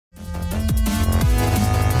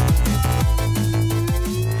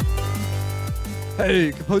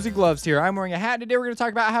Hey, Composing Gloves here. I'm wearing a hat. Today we're going to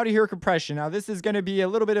talk about how to hear compression. Now, this is going to be a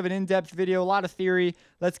little bit of an in-depth video, a lot of theory.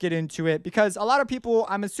 Let's get into it because a lot of people,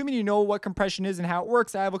 I'm assuming you know what compression is and how it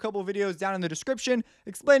works. I have a couple of videos down in the description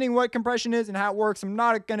explaining what compression is and how it works. I'm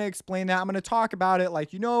not going to explain that. I'm going to talk about it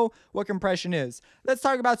like you know what compression is. Let's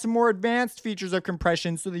talk about some more advanced features of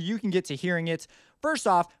compression so that you can get to hearing it. First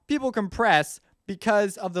off, people compress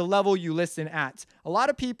because of the level you listen at. A lot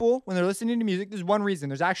of people, when they're listening to music, there's one reason.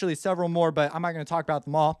 There's actually several more, but I'm not going to talk about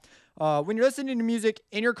them all. When you're listening to music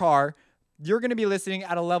in your car, you're going to be listening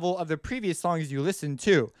at a level of the previous songs you listened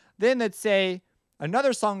to. Then let's say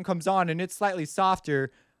another song comes on and it's slightly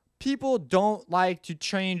softer. People don't like to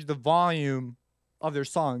change the volume of their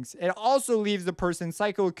songs. It also leaves the person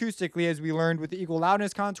psychoacoustically, as we learned with the equal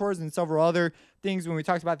loudness contours and several other things when we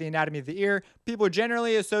talked about the anatomy of the ear. People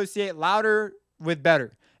generally associate louder with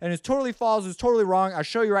better, and it's totally false. It's totally wrong. I'll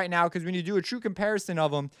show you right now because when you do a true comparison of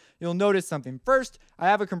them, you'll notice something. First, I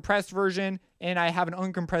have a compressed version and I have an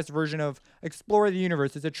uncompressed version of Explore the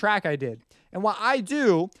Universe. It's a track I did, and what I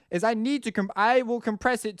do is I will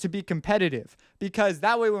compress it to be competitive, because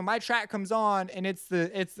that way when my track comes on and it's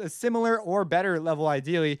a similar or better level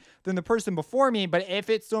ideally than the person before me, but if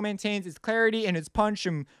it still maintains its clarity and its punch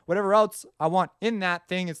and whatever else I want in that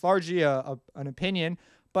thing, it's largely an opinion.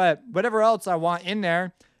 But whatever else I want in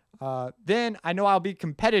there, then I know I'll be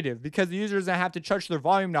competitive because the user doesn't have to touch their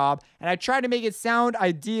volume knob. And I try to make it sound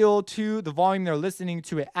ideal to the volume they're listening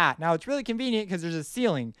to it at. Now, it's really convenient because there's a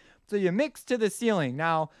ceiling. So you mix to the ceiling.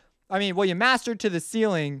 You master to the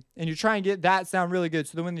ceiling and you try and get that sound really good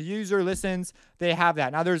so that when the user listens, they have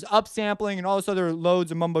that. Now, there's upsampling and all this other loads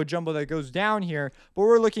of mumbo jumbo that goes down here. But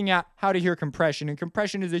we're looking at how to hear compression. And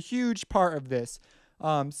compression is a huge part of this.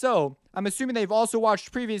 So I'm assuming they've also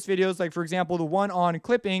watched previous videos, like for example, the one on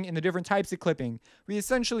clipping and the different types of clipping. We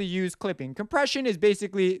essentially use clipping. Compression is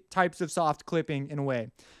basically types of soft clipping in a way.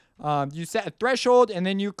 You set a threshold and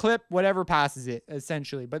then you clip whatever passes it,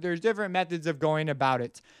 essentially. But there's different methods of going about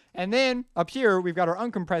it. And then up here, we've got our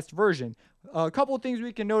uncompressed version. A couple of things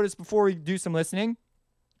we can notice before we do some listening.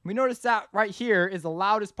 We notice that right here is the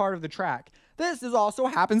loudest part of the track. This also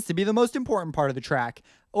happens to be the most important part of the track.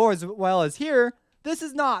 Or as well as here, this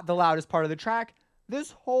is not the loudest part of the track.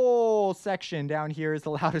 This whole section down here is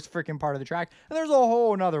the loudest freaking part of the track. And there's a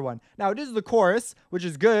whole another one. Now, it is the chorus, which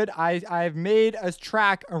is good. I've made a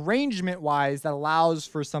track arrangement-wise that allows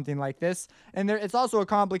for something like this. And it's also a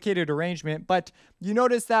complicated arrangement. But you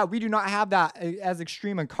notice that we do not have that as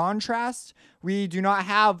extreme a contrast. We do not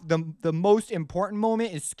have the most important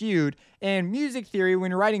moment is skewed. In music theory,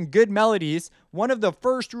 when you're writing good melodies, one of the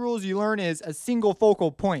first rules you learn is a single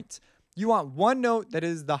focal point. You want one note that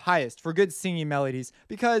is the highest for good singing melodies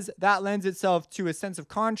because that lends itself to a sense of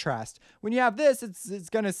contrast. When you have this, it's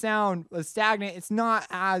going to sound stagnant. It's not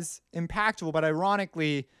as impactful, but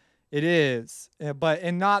ironically, it is, but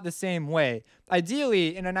in not the same way.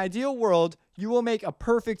 Ideally, in an ideal world, you will make a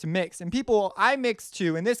perfect mix. And I mix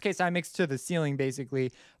to, in this case, I mix to the ceiling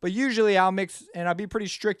basically, but usually I'll mix and I'll be pretty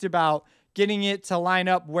strict about getting it to line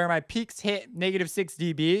up where my peaks hit -6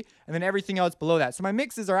 dB and then everything else below that. So my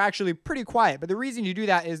mixes are actually pretty quiet. But the reason you do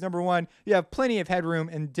that is, number one, you have plenty of headroom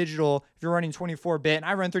in digital if you're running 24-bit, and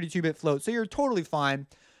I run 32-bit float. So you're totally fine.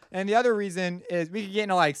 And the other reason is we could get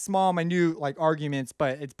into like small, minute like arguments,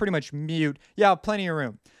 but it's pretty much mute. You have plenty of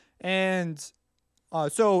room. And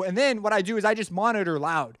then what I do is I just monitor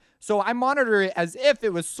loud. So I monitor it as if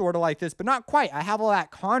it was sort of like this, but not quite. I have all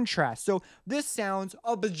that contrast. So this sounds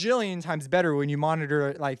a bajillion times better when you monitor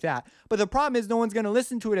it like that. But the problem is no one's going to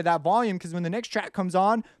listen to it at that volume because when the next track comes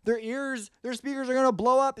on, their speakers are going to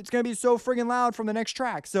blow up. It's going to be so friggin' loud from the next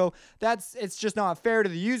track. So it's just not fair to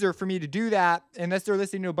the user for me to do that unless they're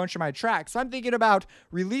listening to a bunch of my tracks. So I'm thinking about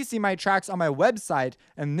releasing my tracks on my website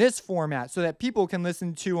in this format so that people can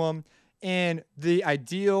listen to them in the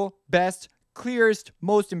ideal, best, clearest,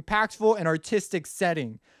 most impactful, and artistic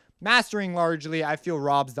setting. Mastering largely, I feel,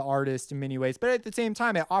 robs the artist in many ways, but at the same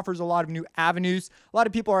time, it offers a lot of new avenues. A lot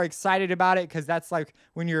of people are excited about it because that's like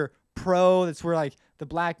when you're pro, that's where like the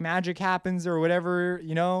black magic happens or whatever,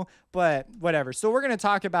 but whatever. So we're going to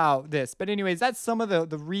talk about this. But anyways, that's some of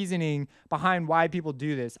the reasoning behind why people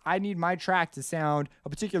do this. I need my track to sound a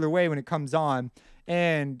particular way when it comes on.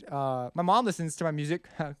 And my mom listens to my music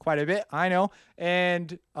quite a bit, I know.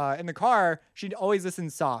 And in the car, she always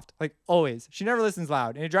listens soft, like always. She never listens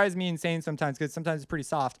loud. And it drives me insane sometimes because sometimes it's pretty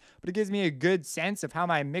soft. But it gives me a good sense of how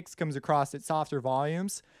my mix comes across at softer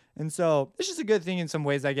volumes. And so it's just a good thing in some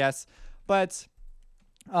ways, I guess. But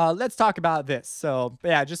let's talk about this. So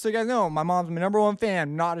yeah, just so you guys know, my mom's my #1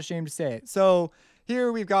 fan. Not ashamed to say it. So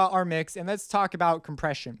here we've got our mix. And let's talk about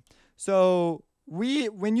compression. So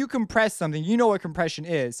when you compress something, you know what compression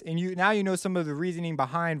is, and now you know some of the reasoning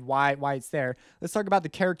behind why it's there. Let's talk about the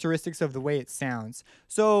characteristics of the way it sounds.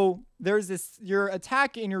 So there's this, your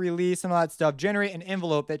attack and your release and all that stuff generate an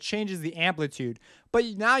envelope that changes the amplitude. But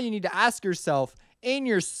now you need to ask yourself, in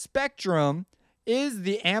your spectrum, is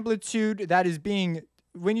the amplitude that is being,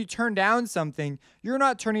 when you turn down something, you're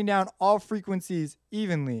not turning down all frequencies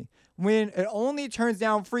evenly. When it only turns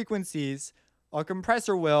down frequencies, a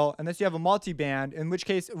compressor will, unless you have a multi-band, in which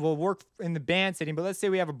case it will work in the band setting. But let's say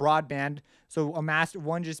we have a broadband, so a master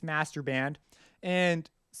band, and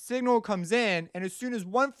signal comes in, and as soon as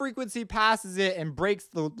one frequency passes it and breaks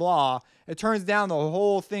the law, it turns down the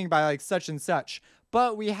whole thing by like such and such.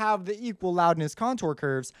 But we have the equal loudness contour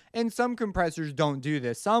curves, and some compressors don't do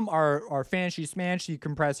this. Some are fancy smanchy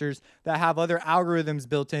compressors that have other algorithms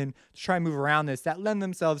built in to try and move around this that lend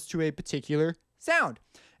themselves to a particular sound.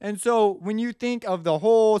 And so when you think of the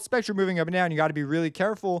whole spectrum moving up and down, you got to be really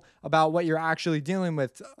careful about what you're actually dealing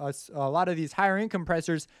with. A lot of these higher end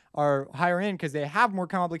compressors are higher end because they have more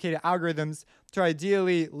complicated algorithms to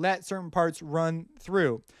ideally let certain parts run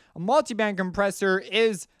through. A multi-band compressor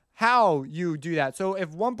is how you do that. So if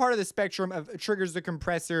one part of the spectrum triggers the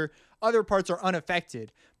compressor, other parts are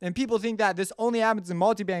unaffected. And people think that this only happens in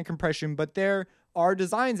multi-band compression, but there are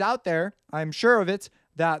designs out there, I'm sure of it,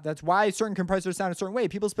 that's why certain compressors sound a certain way.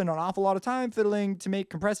 People spend an awful lot of time fiddling to make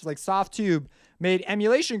compressors. Like Softube made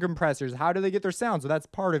emulation compressors. How do they get their sound? So that's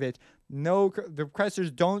part of it. No, the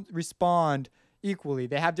compressors don't respond equally.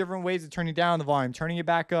 They have different ways of turning down the volume, turning it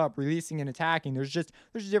back up, releasing and attacking. There's just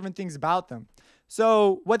different things about them.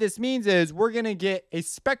 So what this means is we're going to get a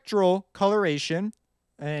spectral coloration,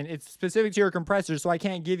 and it's specific to your compressor. So I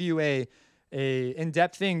can't give you a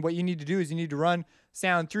in-depth thing. What you need to do is you need to run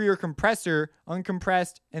sound through your compressor,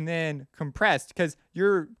 uncompressed and then compressed, because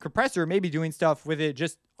your compressor may be doing stuff with it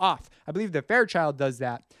just off. I believe the Fairchild does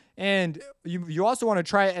that. And you also want to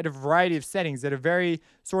try it at a variety of settings, at a very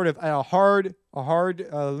sort of a hard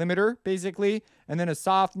limiter basically, and then a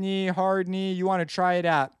soft knee, hard knee. You want to try it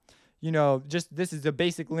at, you know, just this is the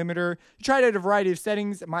basic limiter. You try it at a variety of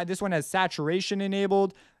settings. This one has saturation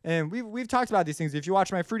enabled, and we've talked about these things if you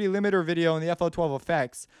watch my Fruity Limiter video in the FL12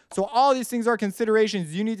 effects. So all these things are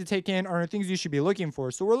considerations you need to take in, or things you should be looking for.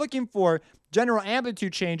 So we're looking for general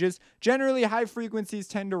amplitude changes. Generally, high frequencies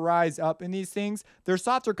tend to rise up in these things. There's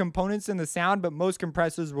softer components in the sound, but most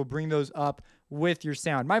compressors will bring those up with your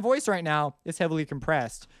sound. My voice right now is heavily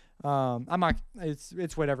compressed. I'm not,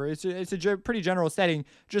 it's whatever. It's a pretty general setting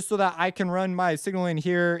just so that I can run my signal in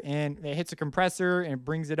here and it hits a compressor and it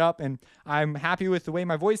brings it up, and I'm happy with the way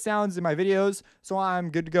my voice sounds in my videos. So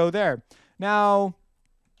I'm good to go there. Now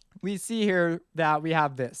we see here that we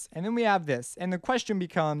have this and then we have this, and the question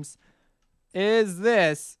becomes, is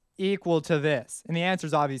this equal to this? And the answer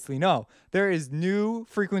is obviously no. There is new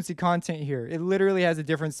frequency content here. It literally has a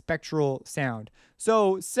different spectral sound.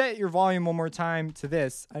 So set your volume one more time to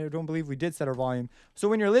this. I don't believe we did set our volume. So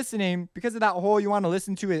when you're listening, because of that hole, you want to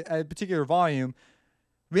listen to a particular volume.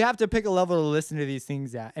 We have to pick a level to listen to these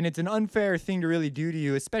things at. And it's an unfair thing to really do to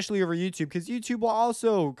you, especially over YouTube, because YouTube will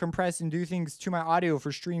also compress and do things to my audio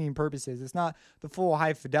for streaming purposes. It's not the full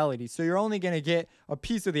high fidelity. So you're only going to get a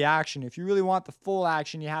piece of the action. If you really want the full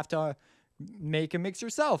action, you have to make a mix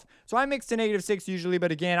yourself. So I mix to -6 usually,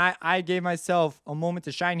 but again, I gave myself a moment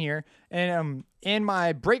to shine here. And in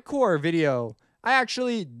my breakcore video, I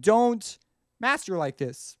actually don't master like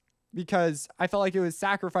this, because I felt like it was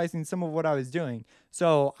sacrificing some of what I was doing.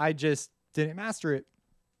 So I just didn't master it.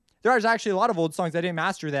 There's actually a lot of old songs I didn't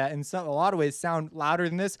master that, and a lot of ways sound louder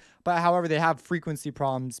than this, but however, they have frequency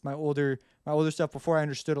problems. My older stuff, before I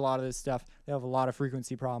understood a lot of this stuff, they have a lot of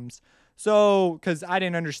frequency problems. So, because I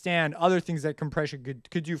didn't understand other things that compression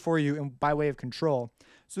could do for you by way of control.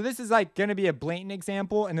 So this is like going to be a blatant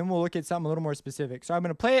example, and then we'll look at something a little more specific. So I'm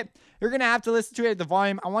going to play it. You're going to have to listen to it at the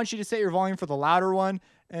volume. I want you to set your volume for the louder one,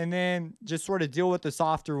 and then just sort of deal with the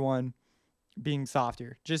softer one being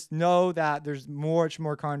softer. Just know that there's much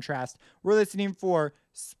more contrast. We're listening for,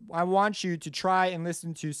 I want you to try and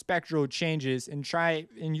listen to spectral changes and try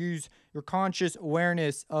and use your conscious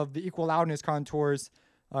awareness of the equal loudness contours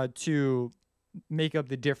to make up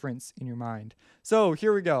the difference in your mind. So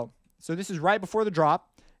here we go. So this is right before the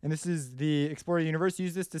drop, and this is the Explorer Universe.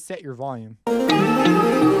 Use this to set your volume.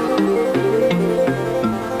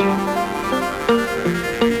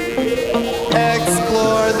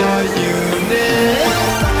 Explore the universe.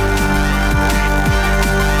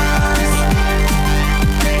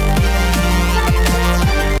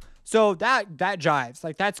 So that jives.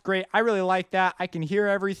 Like, that's great. I really like that. I can hear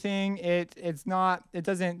everything. It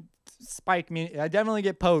doesn't spike me. I definitely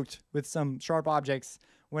get poked with some sharp objects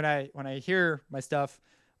when I hear my stuff,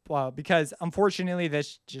 because unfortunately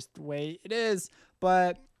that's just the way it is.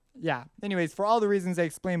 But yeah, anyways, for all the reasons I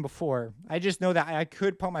explained before, I just know that I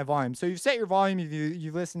could pump my volume. So you've set your volume,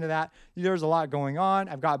 you've listened to that. There's a lot going on.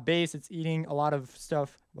 I've got bass, it's eating a lot of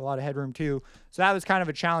stuff, a lot of headroom too. So that was kind of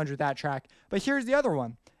a challenge with that track. But here's the other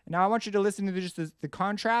one. Now I want you to listen to just the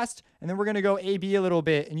contrast, and then we're gonna go A/B a little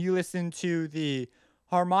bit, and you listen to the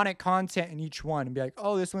harmonic content in each one and be like,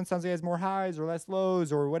 oh, this one sounds like it has more highs or less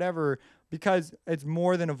lows or whatever, because it's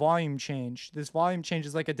more than a volume change. This volume change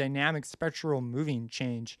is like a dynamic spectral moving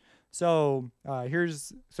change. So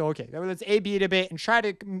okay, let's A/B it a bit and try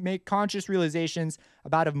to make conscious realizations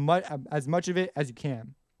about as much of it as you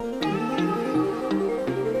can.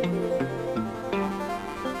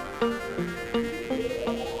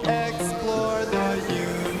 Explore the unit.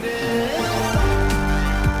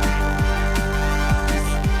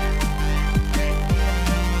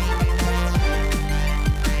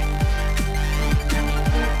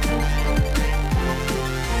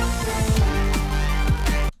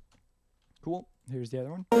 Cool. Here's the other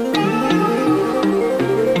one.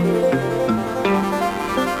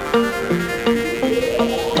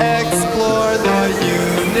 Explore the unit.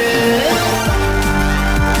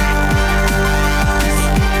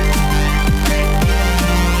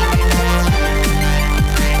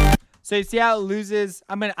 So you see how it loses,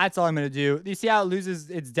 that's all I'm gonna do. You see how it loses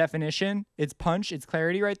its definition, its punch, its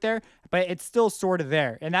clarity right there, but it's still sort of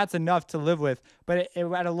there, and that's enough to live with. But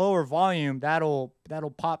at a lower volume, that'll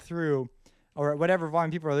pop through, or whatever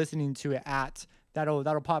volume people are listening to it at, that'll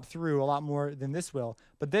pop through a lot more than this will.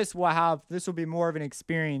 But this will be more of an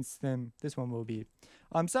experience than this one will be.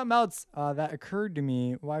 Something else that occurred to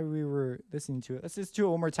me while we were listening to it. Let's just do it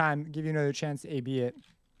one more time, give you another chance to A/B it.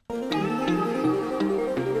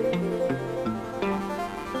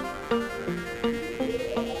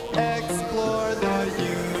 Explore the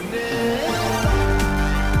unit.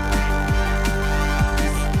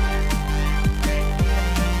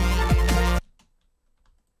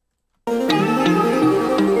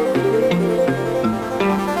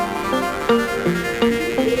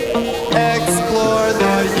 Explore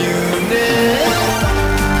the unit.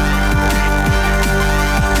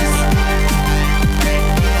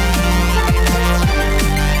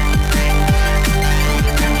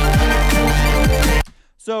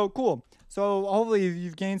 So cool. So hopefully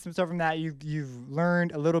you've gained some stuff from that. You've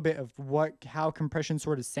learned a little bit of how compression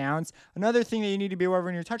sort of sounds. Another thing that you need to be aware of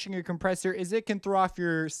when you're touching a compressor is it can throw off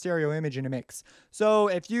your stereo image in a mix. So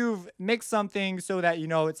if you've mixed something so that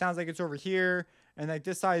it sounds like it's over here, and like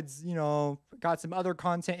this side's got some other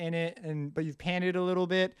content in it, but you've panned it a little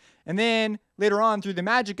bit, and then later on through the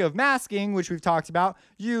magic of masking, which we've talked about,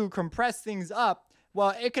 you compress things up.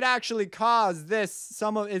 Well, it could actually cause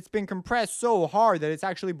it's been compressed so hard that it's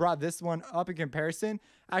actually brought this one up in comparison,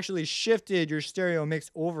 actually shifted your stereo mix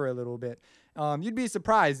over a little bit. You'd be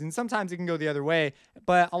surprised, and sometimes it can go the other way,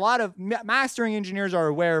 but a lot of mastering engineers are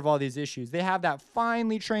aware of all these issues. They have that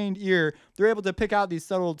finely trained ear. They're able to pick out these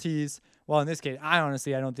subtleties. Well, in this case, I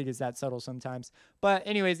don't think it's that subtle sometimes. But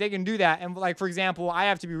anyways, they can do that. And like, for example, I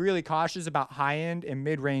have to be really cautious about high-end and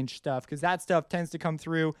mid-range stuff, because that stuff tends to come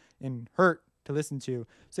through and hurt to listen to.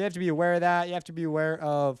 So you have to be aware of that. You have to be aware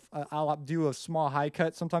of, I'll do a small high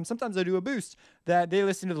cut sometimes. Sometimes I do a boost. That they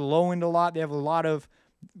listen to the low end a lot. They have a lot of,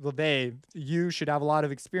 you should have a lot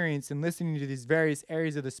of experience in listening to these various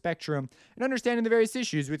areas of the spectrum and understanding the various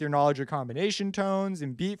issues with your knowledge of combination tones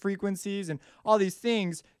and beat frequencies and all these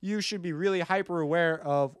things. You should be really hyper aware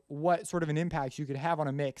of what sort of an impact you could have on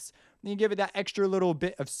a mix. And you give it that extra little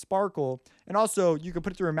bit of sparkle, and also you can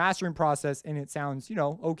put it through a mastering process and it sounds,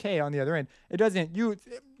 okay on the other end. It doesn't,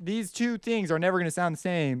 these two things are never going to sound the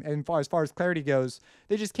same. And as far as clarity goes,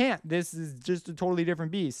 they just can't. This is just a totally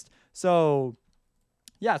different beast. So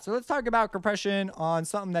yeah, so let's talk about compression on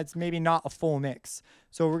something that's maybe not a full mix.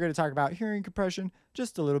 So we're going to talk about hearing compression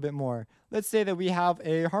just a little bit more. Let's say that we have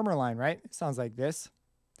a Harmor line, right? It sounds like this.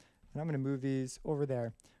 And I'm going to move these over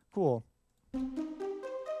there. Cool.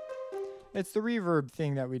 It's the reverb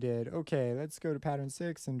thing that we did. Okay, let's go to pattern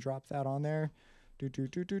 6 and drop that on there.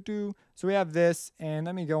 So we have this, and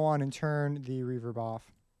let me go on and turn the reverb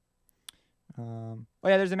off. Oh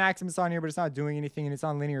yeah, there's a Maximus on here, but it's not doing anything, and it's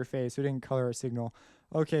on linear phase, so it didn't color our signal.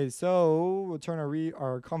 Okay, so we'll turn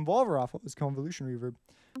our convolver off. What was convolution reverb?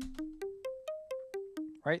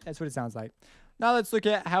 Right, that's what it sounds like. Now let's look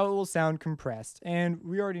at how it will sound compressed, and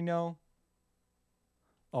we already know.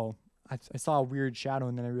 Oh, I saw a weird shadow,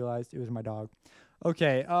 and then I realized it was my dog.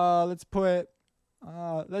 Okay, let's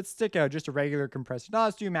stick out just a regular compressor. No,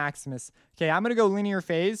 let's do Maximus. Okay, I'm gonna go linear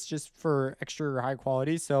phase just for extra high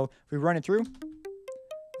quality. So if we run it through,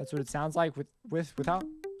 that's what it sounds like without.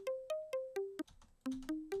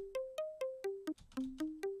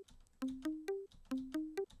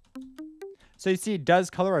 So you see it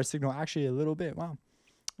does color our signal actually a little bit. Wow.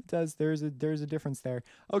 It does. There's a difference there.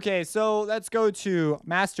 Okay, so let's go to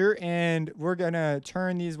master, and we're gonna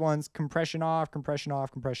turn these ones compression off, compression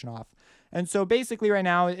off, compression off. And so basically right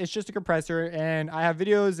now it's just a compressor, and I have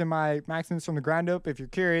videos in my Maximus from the ground up if you're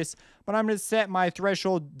curious, but I'm gonna set my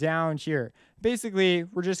threshold down here. Basically,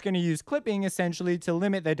 we're just gonna use clipping essentially to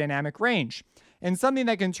limit the dynamic range. And something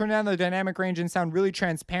that can turn down the dynamic range and sound really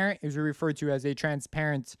transparent is referred to as a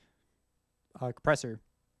transparent compressor.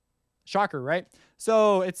 Shocker, right?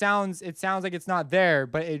 So it sounds like it's not there,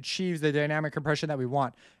 but it achieves the dynamic compression that we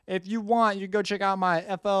want. If you want, you can go check out my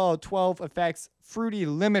FL12 Effects Fruity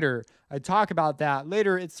Limiter. I talk about that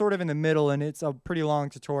later. It's sort of in the middle, and it's a pretty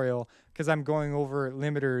long tutorial because I'm going over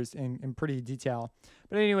limiters in pretty detail.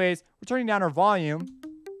 But anyways, we're turning down our volume.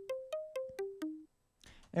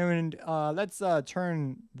 And let's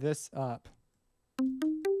turn this up.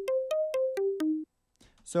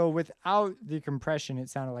 So without the compression, it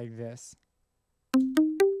sounded like this. If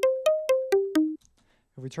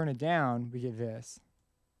we turn it down, we get this.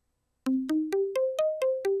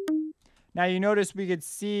 Now you notice we could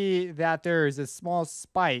see that there's a small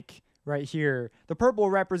spike right here. The purple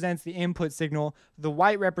represents the input signal. The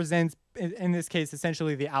white represents, in this case,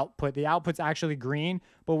 essentially the output. The output's actually green,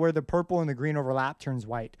 but where the purple and the green overlap turns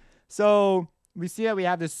white. So we see that we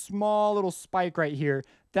have this small little spike right here.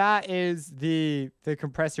 That is the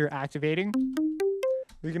compressor activating.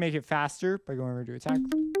 We can make it faster by going over to attack.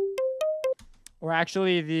 Or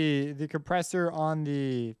actually the compressor on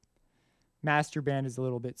the master band is a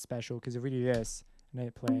little bit special, because if we do this and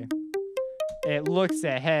hit play, it looks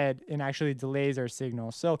ahead and actually delays our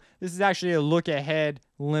signal. So this is actually a look ahead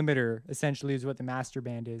limiter, essentially, is what the master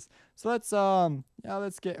band is. So let's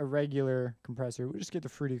get a regular compressor. We'll just get the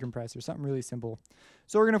fruity compressor, something really simple.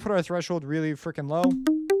 So we're gonna put our threshold really freaking low,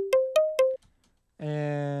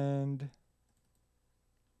 and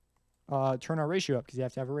turn our ratio up, because you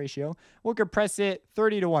have to have a ratio. We'll compress it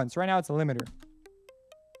 30:1. So right now it's a limiter.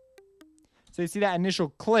 So you see that initial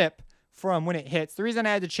clip from when it hits. The reason I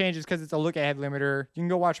had to change is because it's a look ahead limiter. You can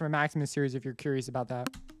go watch my Maximus series if you're curious about that.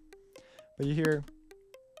 But you hear,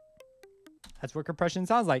 that's what compression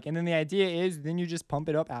sounds like. And then the idea is then you just pump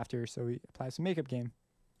it up after. So we apply some makeup gain.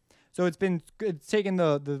 So it's taken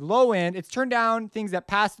the low end. It's turned down things that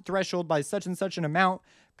pass the threshold by such and such an amount,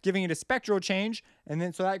 giving it a spectral change. And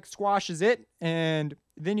then so that squashes it. And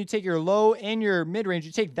then you take your low and your mid range,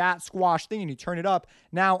 you take that squash thing and you turn it up.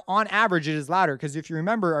 Now, on average, it is louder, because if you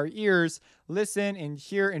remember, our ears listen and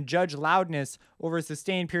hear and judge loudness over a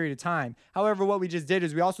sustained period of time. However, what we just did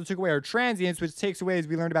is we also took away our transients, which takes away, as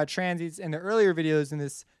we learned about transients in the earlier videos in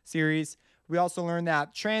this series, we also learned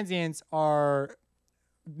that transients are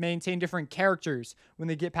maintain different characters when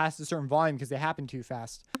they get past a certain volume because they happen too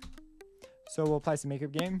fast. So we'll apply some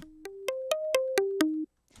makeup gain.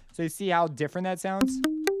 So you see how different that sounds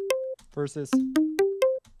versus.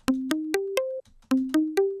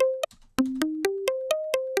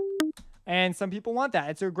 And some people want that.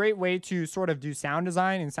 It's a great way to sort of do sound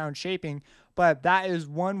design and sound shaping, but that is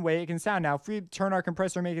one way it can sound. Now, if we turn our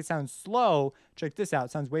compressor and make it sound slow, check this out.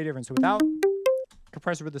 It sounds way different. So without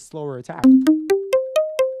compressor with a slower attack.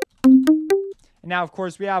 And now, of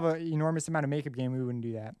course, we have an enormous amount of makeup gain. We wouldn't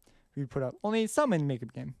do that. We'd put up only some in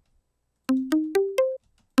makeup gain.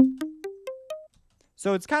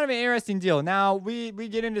 So it's kind of an interesting deal. Now, we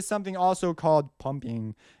get into something also called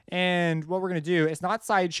pumping. And what we're going to do, it's not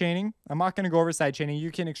side chaining. I'm not going to go over side chaining. You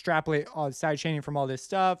can extrapolate all side chaining from all this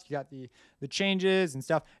stuff. You got the changes and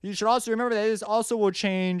stuff. You should also remember that this also will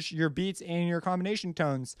change your beats and your combination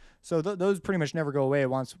tones. So those pretty much never go away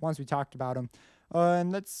once we talked about them.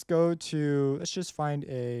 And let's just find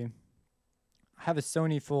I have a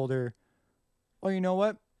Sony folder. Oh, you know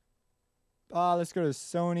what? Let's go to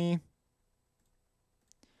Sony.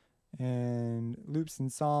 And loops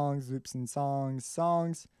and songs.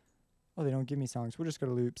 Oh, they don't give me songs. We'll just go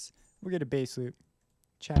to loops. We'll get a bass loop.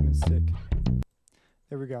 Chapman stick.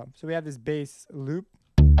 There we go. So we have this bass loop.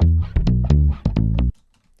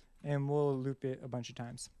 And we'll loop it a bunch of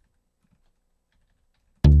times.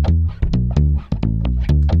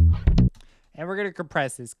 And we're going to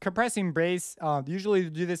compress this. Compressing bass,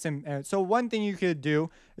 usually do this in... so one thing you could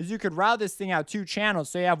do is you could route this thing out 2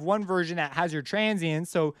 channels. So you have one version that has your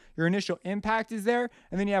transients, so your initial impact is there.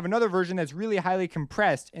 And then you have another version that's really highly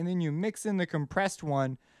compressed. And then you mix in the compressed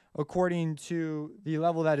one according to the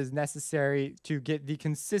level that is necessary to get the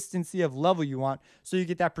consistency of level you want. So you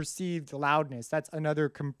get that perceived loudness. That's another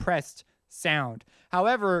compressed sound.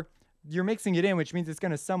 However, you're mixing it in, which means it's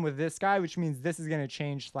going to sum with this guy, which means this is going to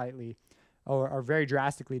change slightly. or very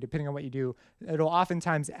drastically, depending on what you do. It'll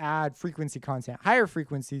oftentimes add frequency content, higher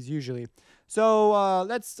frequencies usually. So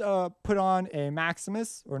let's put on a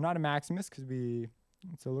Maximus, or not a Maximus, because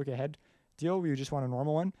it's a look ahead deal. We just want a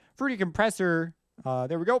normal one. Fruity compressor,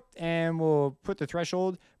 there we go. And we'll put the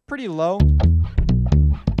threshold pretty low.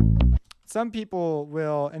 Some people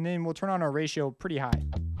will, and then we'll turn on our ratio pretty high.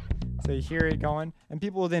 So you hear it going, and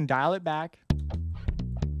people will then dial it back.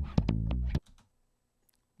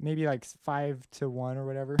 Maybe like 5-to-1 or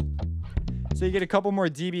whatever. So you get a couple more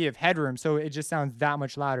dB of headroom, so it just sounds that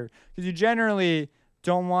much louder. Because you generally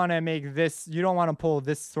don't want to make this, you don't want to pull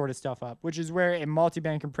this sort of stuff up, which is where a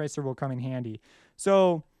multi-band compressor will come in handy.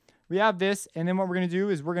 So we have this, and then what we're going to do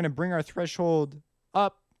is we're going to bring our threshold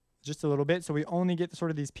up just a little bit, so we only get sort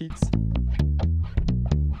of these peaks.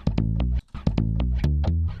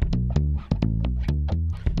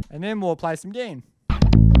 And then we'll apply some gain.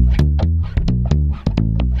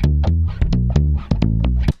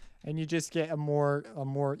 And you just get a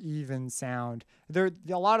more even sound. A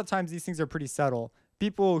lot of times these things are pretty subtle.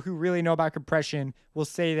 People who really know about compression will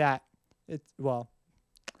say that well,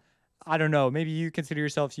 I don't know. Maybe you consider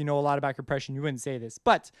yourself, you know a lot about compression. You wouldn't say this,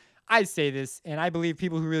 but I say this, and I believe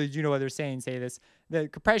people who really do know what they're saying say this. The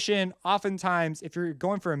compression, oftentimes, if you're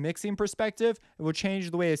going for a mixing perspective, it will change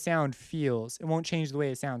the way a sound feels. It won't change the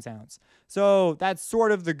way a sound sounds. So that's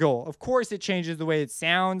sort of the goal. Of course, it changes the way it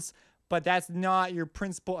sounds, but that's not your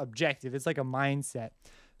principal objective. It's like a mindset.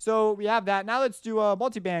 So we have that. Now let's do a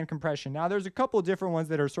multiband compression. Now there's a couple different ones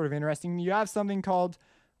that are sort of interesting. You have something called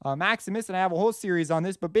Maximus, and I have a whole series on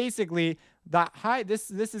this, but basically that high, this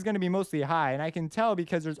is going to be mostly high, and I can tell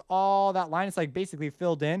because there's all that line. It's like basically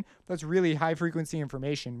filled in. That's really high frequency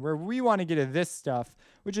information. Where we want to get at this stuff,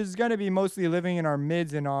 which is going to be mostly living in our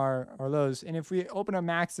mids and our lows. And if we open up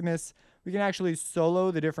Maximus, we can actually solo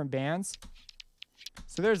the different bands.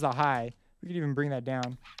 So there's the high. We could even bring that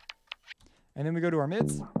down. And then we go to our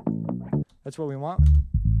mids. That's what we want.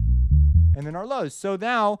 And then our lows. So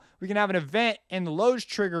now we can have an event and the lows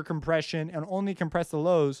trigger compression and only compress the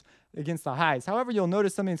lows against the highs. However, you'll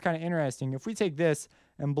notice something that's kind of interesting. If we take this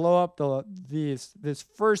and blow up this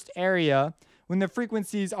first area, when the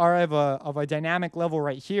frequencies are of a dynamic level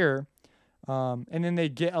right here, and then they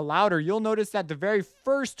get louder, you'll notice that the very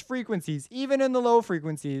first frequencies, even in the low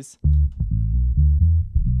frequencies,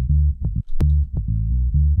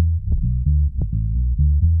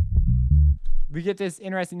 we get this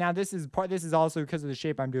interesting. Now this is also because of the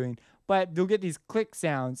shape I'm doing, but you'll get these click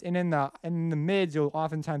sounds, and in the mids you'll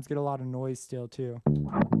oftentimes get a lot of noise still too.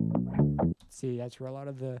 See, that's where a lot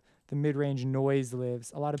of the mid-range noise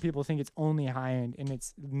lives. A lot of people think it's only high end, and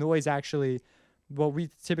it's noise actually, what we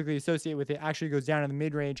typically associate with it actually goes down in the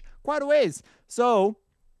mid-range quite a ways. So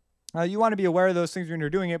you want to be aware of those things when you're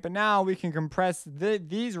doing it, but now we can compress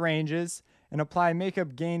these ranges and apply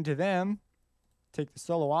makeup gain to them. Take the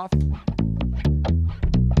solo off.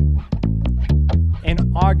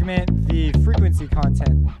 And augment the frequency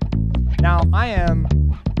content. Now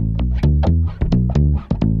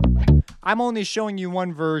I'm only showing you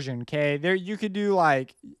one version, okay? There you could do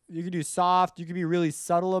soft, you could be really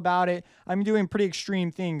subtle about it. I'm doing pretty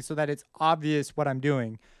extreme things so that it's obvious what I'm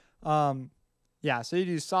doing. Yeah, so you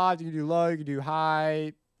do soft, you can do low, you can do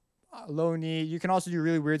high, low knee. You can also do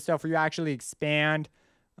really weird stuff where you actually expand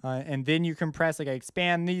and then you compress. Like I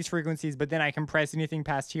expand these frequencies, but then I compress anything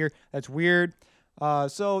past here. That's weird.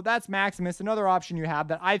 So that's Maximus. Another option you have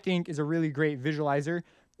that I think is a really great visualizer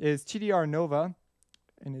is TDR Nova,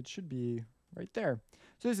 and it should be right there.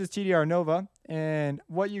 So this is TDR Nova, and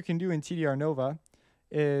what you can do in TDR Nova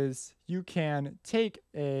is you can take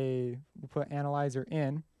we'll put analyzer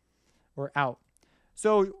in or out.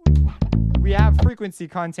 So we have frequency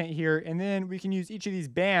content here, and then we can use each of these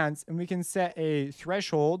bands, and we can set a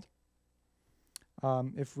threshold.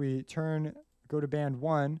 If we go to band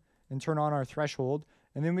 1, and turn on our threshold,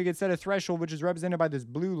 and then we can set a threshold which is represented by this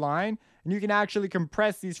blue line, and you can actually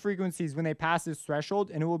compress these frequencies when they pass this threshold,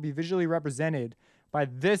 and it will be visually represented by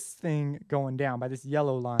this thing going down, by this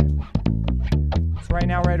yellow line. So right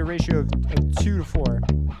now we're at a ratio of 2 to 4.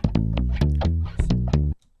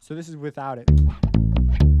 So this is without it.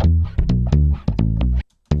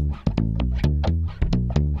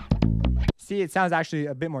 See, it sounds actually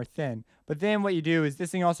a bit more thin. But then what you do is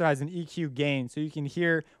this thing also has an EQ gain. So you can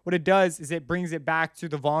hear what it does is it brings it back to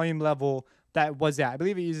the volume level that was at. I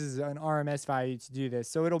believe it uses an RMS value to do this.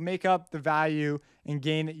 So it'll make up the value and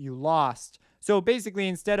gain that you lost. So basically,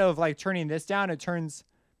 instead of like turning this down, it turns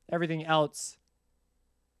everything else.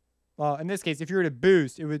 Well, in this case, if you were to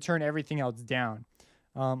boost, it would turn everything else down.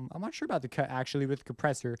 I'm not sure about the cut actually with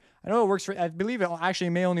compressor. I know it works for, I believe it actually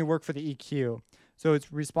may only work for the EQ. So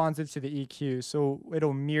it's responsive to the EQ. So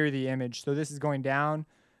it'll mirror the image. So this is going down.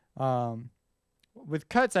 With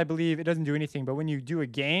cuts, I believe it doesn't do anything. But when you do a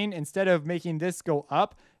gain, instead of making this go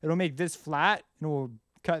up, it'll make this flat and it will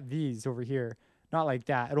cut these over here. Not like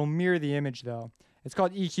that. It'll mirror the image though. It's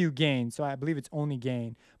called EQ gain, so I believe it's only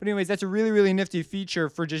gain. But anyways, that's a really, really nifty feature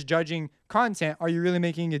for just judging content. Are you really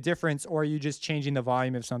making a difference, or are you just changing the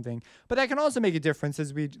volume of something? But that can also make a difference,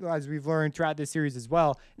 as we've learned throughout this series as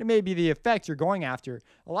well. It may be the effect you're going after.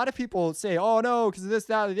 A lot of people say, oh no, because of this,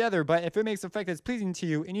 that, or the other. But if it makes an effect that's pleasing to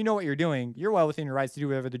you and you know what you're doing, you're well within your rights to do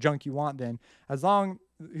whatever the junk you want then.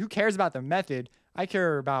 Who cares about the method? I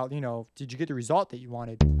care about, did you get the result that you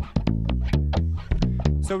wanted?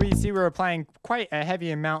 So we see we're applying quite a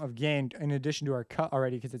heavy amount of gain in addition to our cut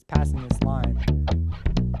already because it's passing this line.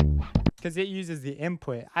 Because it uses the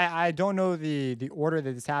input. I don't know the order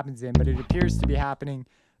that this happens in, but it appears to be happening.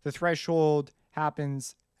 The threshold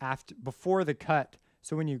happens before the cut.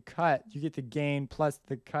 So when you cut, you get the gain plus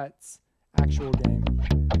the cut's actual gain.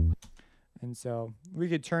 And so we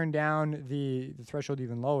could turn down the threshold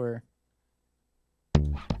even lower.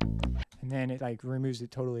 And then it like removes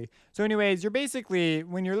it totally. So anyways, you're basically,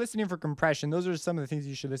 when you're listening for compression, those are some of the things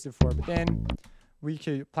you should listen for. But then we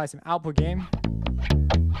could apply some output gain.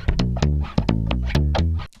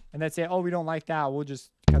 And then say, oh, we don't like that. We'll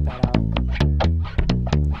just cut that out.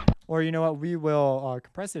 Or you know what? We will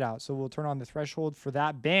compress it out. So we'll turn on the threshold for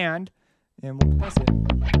that band and we'll compress it.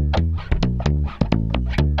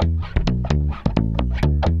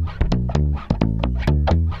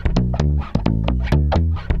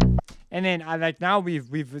 And then now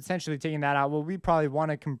we've essentially taken that out. What we probably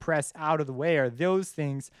want to compress out of the way are those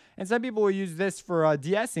things. And some people will use this for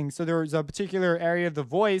de-essing. So there's a particular area of the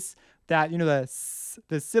voice that,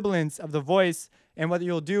 the sibilance of the voice. And what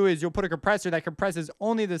you'll do is you'll put a compressor that compresses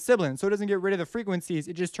only the sibilance. So it doesn't get rid of the frequencies.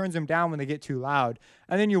 It just turns them down when they get too loud.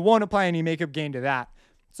 And then you won't apply any makeup gain to that.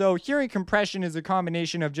 So hearing compression is a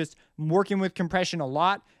combination of just working with compression a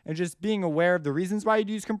lot and just being aware of the reasons why you'd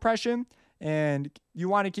use compression. And you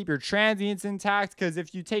want to keep your transients intact because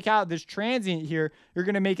if you take out this transient here, you're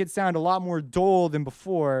going to make it sound a lot more dull than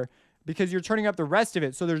before because you're turning up the rest of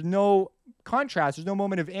it. So there's no contrast. There's no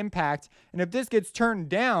moment of impact. And if this gets turned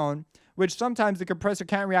down, which sometimes the compressor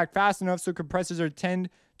can't react fast enough, so compressors tend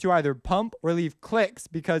to either pump or leave clicks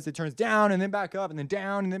because it turns down and then back up and then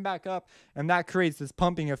down and then back up. And that creates this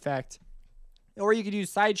pumping effect. Or you could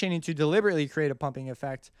use sidechaining to deliberately create a pumping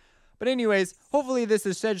effect. But anyways, hopefully this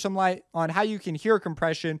has shed some light on how you can hear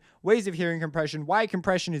compression, ways of hearing compression, why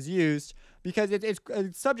compression is used, because it's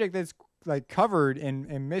a subject that's like covered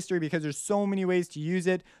in mystery because there's so many ways to use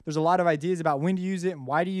it. There's a lot of ideas about when to use it and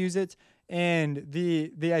why to use it. And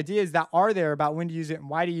the ideas that are there about when to use it and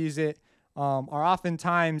why to use it are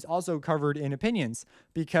oftentimes also covered in opinions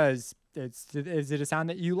because is it a sound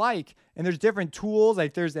that you like? And there's different tools.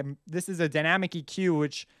 Like this is a dynamic EQ,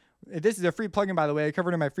 which this is a free plugin, by the way. I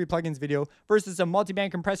covered in my free plugins video versus a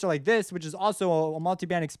multiband compressor like this, which is also a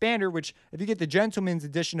multiband expander, which if you get the gentleman's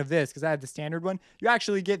edition of this, because I have the standard one, you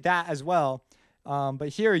actually get that as well. But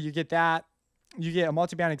here you get that. You get a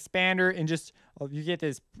multiband expander and just you get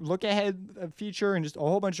this look ahead feature and just a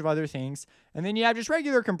whole bunch of other things. And then you have just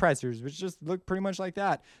regular compressors, which just look pretty much like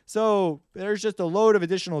that. So there's just a load of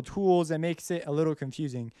additional tools that makes it a little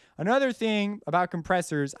confusing. Another thing about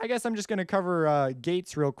compressors, I guess I'm just going to cover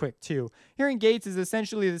gates real quick too. Hearing gates is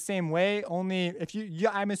essentially the same way, only if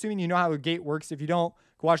I'm assuming you know how a gate works. If you don't,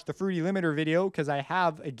 go watch the Fruity Limiter video because I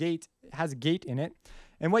have a gate, it has a gate in it.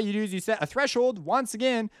 And what you do is you set a threshold once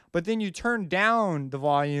again, but then you turn down the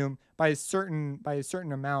volume by a certain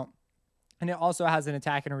amount. And it also has an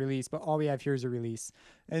attack and a release, but all we have here is a release.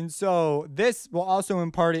 And so this will also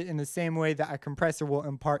impart it in the same way that a compressor will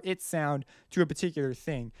impart its sound to a particular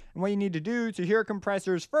thing. And what you need to do to hear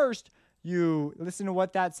compressors first, you listen to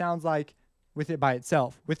what that sounds like with it by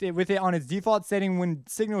itself, with it on its default setting when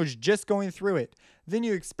signal is just going through it. Then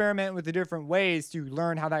you experiment with the different ways to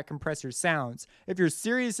learn how that compressor sounds. If you're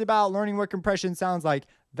serious about learning what compression sounds like,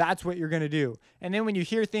 that's what you're going to do. And then when you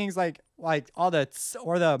hear things like all the tss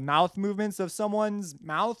or the mouth movements of someone's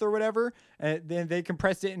mouth or whatever, then they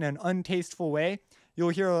compress it in an untasteful way,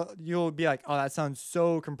 you'll be like, oh, that sounds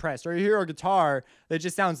so compressed. Or you hear a guitar that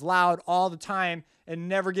just sounds loud all the time and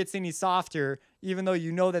never gets any softer, even though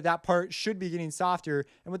you know that part should be getting softer.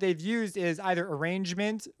 And what they've used is either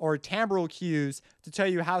arrangement or timbral cues to tell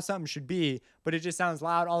you how something should be, but it just sounds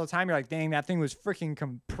loud all the time. You're like, dang, that thing was freaking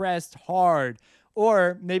compressed hard.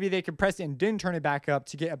 Or maybe they compressed it and didn't turn it back up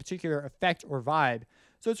to get a particular effect or vibe.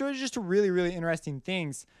 So it's really just really, really interesting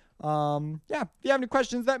things. Yeah, if you have any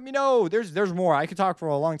questions, let me know. There's more. I could talk for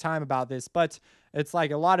a long time about this, but it's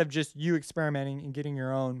like a lot of just you experimenting and getting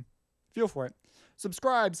your own feel for it.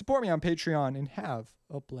 Subscribe, support me on Patreon, and have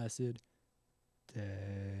a blessed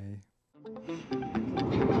day.